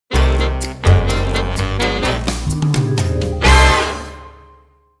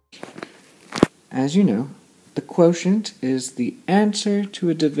As you know, the quotient is the answer to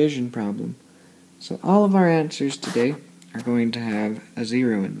a division problem. So all of our answers today are going to have a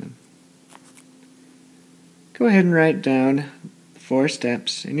 0 in them. Go ahead and write down the 4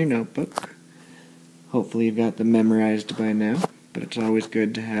 steps in your notebook. Hopefully you've got them memorized by now, but it's always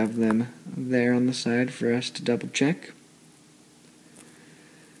good to have them there on the side for us to double check.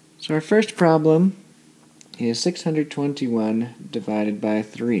 So our first problem is 621 divided by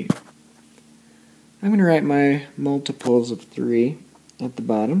 3. I'm going to write my multiples of 3 at the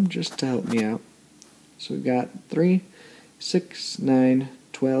bottom just to help me out. So we've got 3, 6, 9,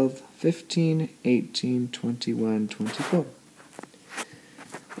 12, 15, 18, 21, 24.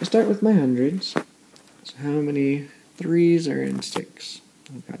 I start with my hundreds. So how many 3's are in 6?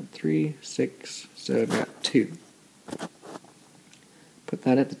 I've got 3, 6, so I've got 2. Put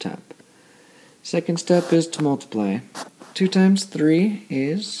that at the top. Second step is to multiply. 2 times 3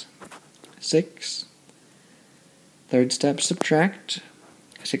 is 6. Third step, subtract.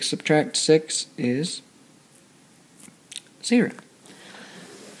 6 subtract 6 is 0.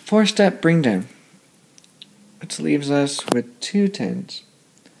 Fourth step, bring down. Which leaves us with 2 10s.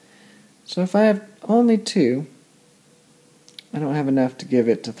 So if I have only 2, I don't have enough to give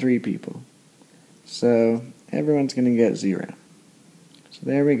it to 3 people. So everyone's going to get 0. So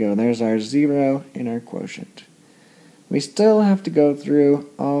there we go. There's our 0 in our quotient. We still have to go through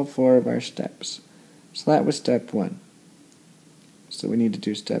all 4 of our steps. So that was step 1. So we need to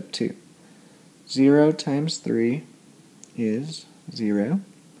do step 2. 0 times 3 is 0.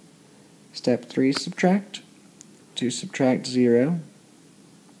 Step 3, subtract. 2 subtract 0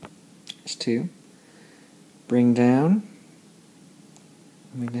 is 2. Bring down.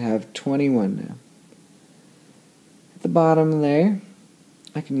 We have 21 now. At the bottom there,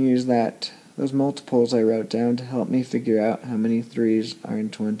 I can use those multiples I wrote down to help me figure out how many 3's are in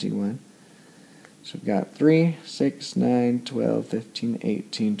 21. So we've got 3, 6, 9, 12, 15,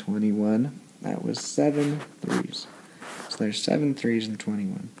 18, 21. That was 7 3's. So there's 7 3's in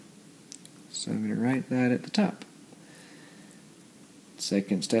 21. So I'm going to write that at the top.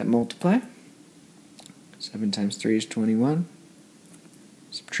 Second step, multiply. 7 times 3 is 21.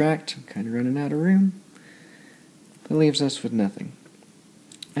 Subtract. I'm kind of running out of room. That leaves us with nothing.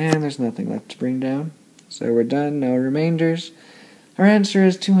 And there's nothing left to bring down. So we're done. No remainders. Our answer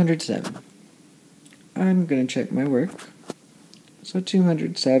is 207. I'm going to check my work. So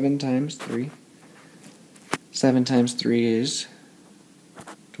 207 times 3. 7 times 3 is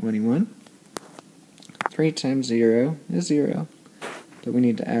 21. 3 times 0 is 0. But we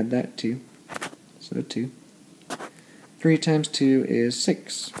need to add that 2. So 2. 3 times 2 is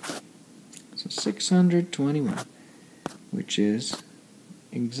 6. So 621. Which is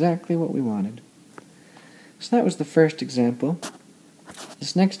exactly what we wanted. So that was the first example.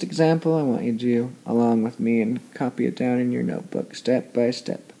 This next example I want you to do along with me and copy it down in your notebook step by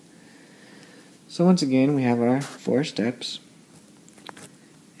step. So once again we have our 4 steps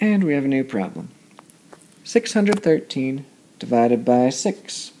and we have a new problem. 613 divided by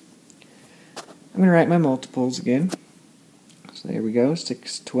 6. I'm going to write my multiples again. So there we go,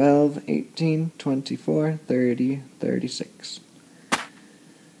 6, 12, 18, 24, 30, 36.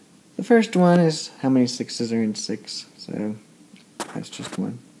 The first one is how many 6's are in 6, so that's just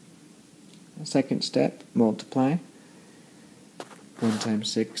 1. The second step, multiply. 1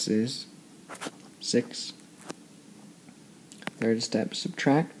 times 6 is 6. Third step,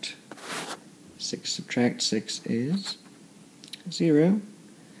 subtract. 6 subtract 6 is 0.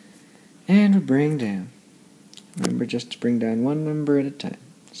 And we bring down. Remember just to bring down one number at a time.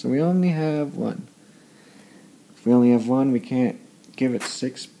 So we only have 1. If we only have 1, we can't give it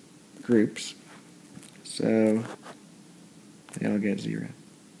 6 groups. So they all get 0.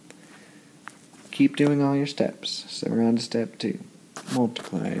 Keep doing all your steps. So we're on to step 2.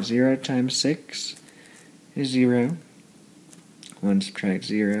 Multiply. 0 times 6 is 0. 1 subtract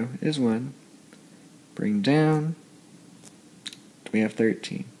 0 is 1. Bring down. We have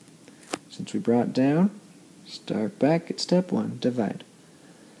 13. Since we brought down, start back at step 1. Divide.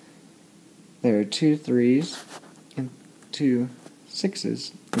 There are 2 3's and 2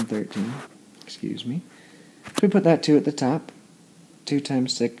 6's in 13. Excuse me. We put that 2 at the top. 2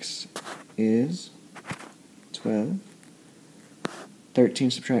 times 6 is 12.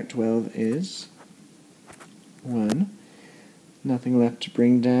 13 subtract 12 is 1. Nothing left to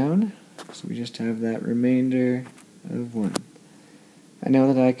bring down, so we just have that remainder of 1. I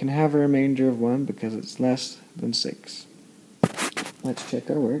know that I can have a remainder of 1 because it's less than 6. Let's check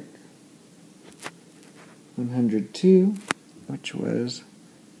our work. 102, which was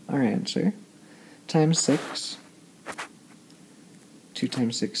our answer, times 6. 2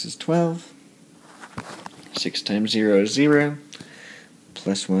 times 6 is 12. 6 times 0 is 0.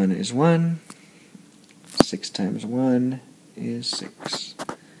 Plus 1 is 1. 6 times 1 is 6.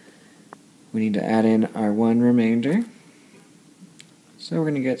 We need to add in our 1 remainder. So we're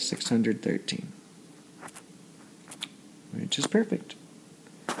going to get 613, which is perfect.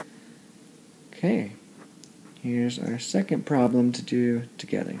 Okay, here's our second problem to do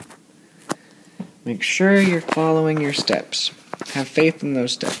together. Make sure you're following your steps. Have faith in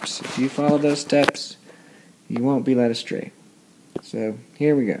those steps. If you follow those steps, you won't be led astray. So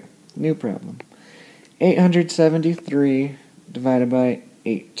here we go. New problem. 873 divided by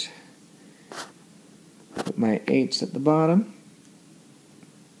 8. Put my 8's at the bottom.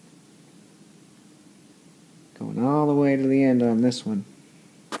 Going all the way to the end on this one.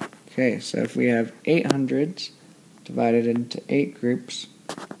 Okay, so if we have 800s divided into 8 groups,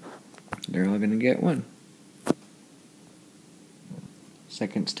 they're all going to get 1.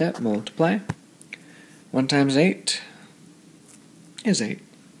 Second step, multiply. 1 times 8 is 8.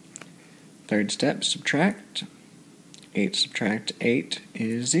 Third step, subtract. 8 subtract 8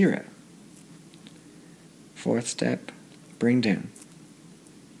 is 0. Fourth step, bring down.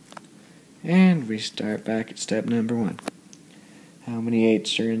 And we start back at step number 1. How many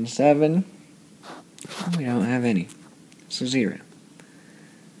 8's are in 7? We don't have any. So 0.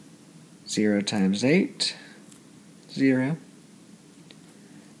 0 times 8, 0.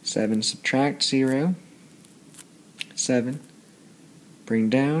 7 subtract 0, 7. Bring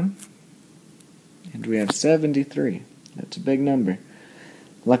down, and we have 73. That's a big number.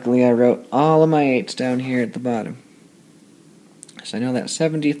 Luckily I wrote all of my 8's down here at the bottom. So I know that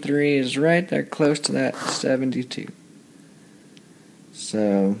 73 is right there close to that 72.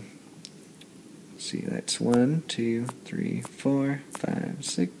 So, let's see, that's 1, 2, 3, 4, 5,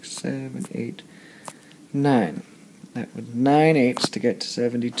 6, 7, 8, 9. That was 9 8's to get to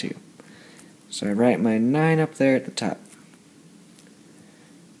 72. So I write my 9 up there at the top.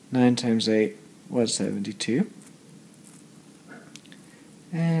 9 times 8 was 72.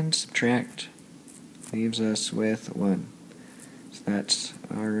 And subtract leaves us with 1. So that's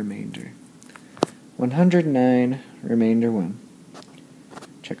our remainder. 109, remainder 1.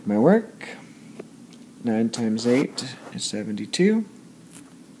 Check my work. 9 times 8 is 72.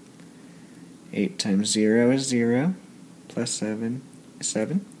 8 times 0 is 0. Plus 7 is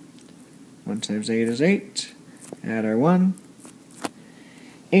 7. 1 times 8 is 8. Add our 1.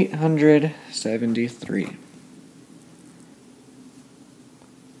 873.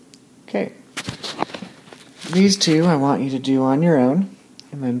 Okay. These two I want you to do on your own,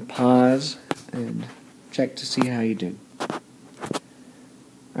 and then pause and check to see how you did.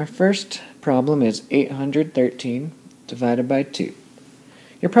 Our first problem is 813 divided by 2.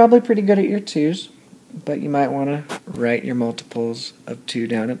 You're probably pretty good at your 2's, but you might want to write your multiples of 2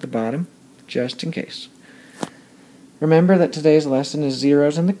 down at the bottom, just in case. Remember that today's lesson is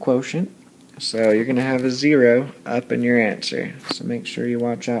zeros in the quotient, so you're going to have a 0 up in your answer, so make sure you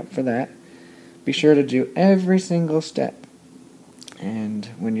watch out for that. Be sure to do every single step, and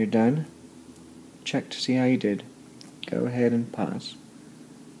when you're done, check to see how you did. Go ahead and pause.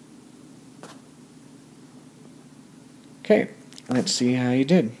 Okay, let's see how you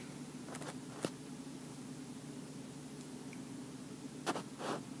did.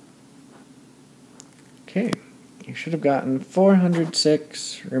 Okay, you should have gotten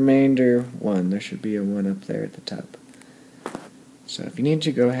 406, remainder 1. There should be a 1 up there at the top. So if you need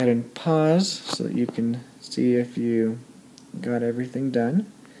to, go ahead and pause so that you can see if you got everything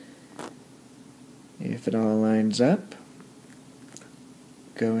done. If it all lines up,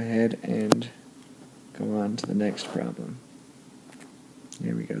 go ahead and go on to the next problem.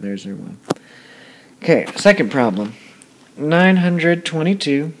 There we go, there's our 1. Okay, second problem.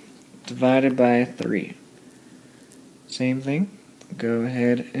 922 divided by 3. Same thing. Go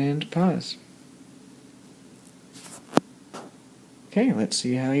ahead and pause. Okay, let's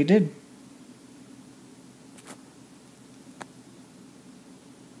see how you did.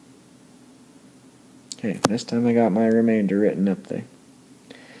 Okay, this time I got my remainder written up there.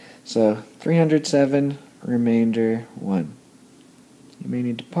 So, 307, remainder 1. You may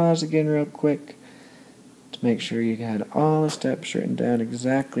need to pause again real quick to make sure you had all the steps written down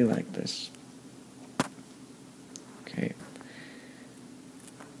exactly like this. Okay.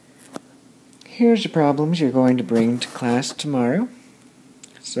 Here's the problems you're going to bring to class tomorrow,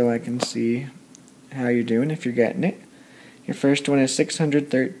 so I can see how you're doing, if you're getting it. Your first one is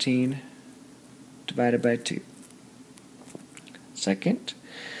 613 divided by 2. Second,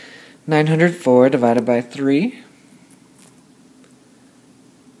 904 divided by 3.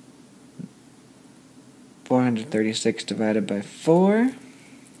 436 divided by 4.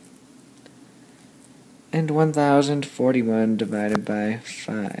 and 1041 divided by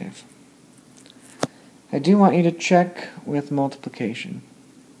 5. I do want you to check with multiplication.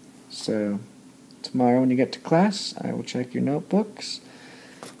 So tomorrow when you get to class, I will check your notebooks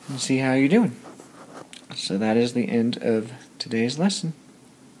and see how you're doing. So that is the end of today's lesson.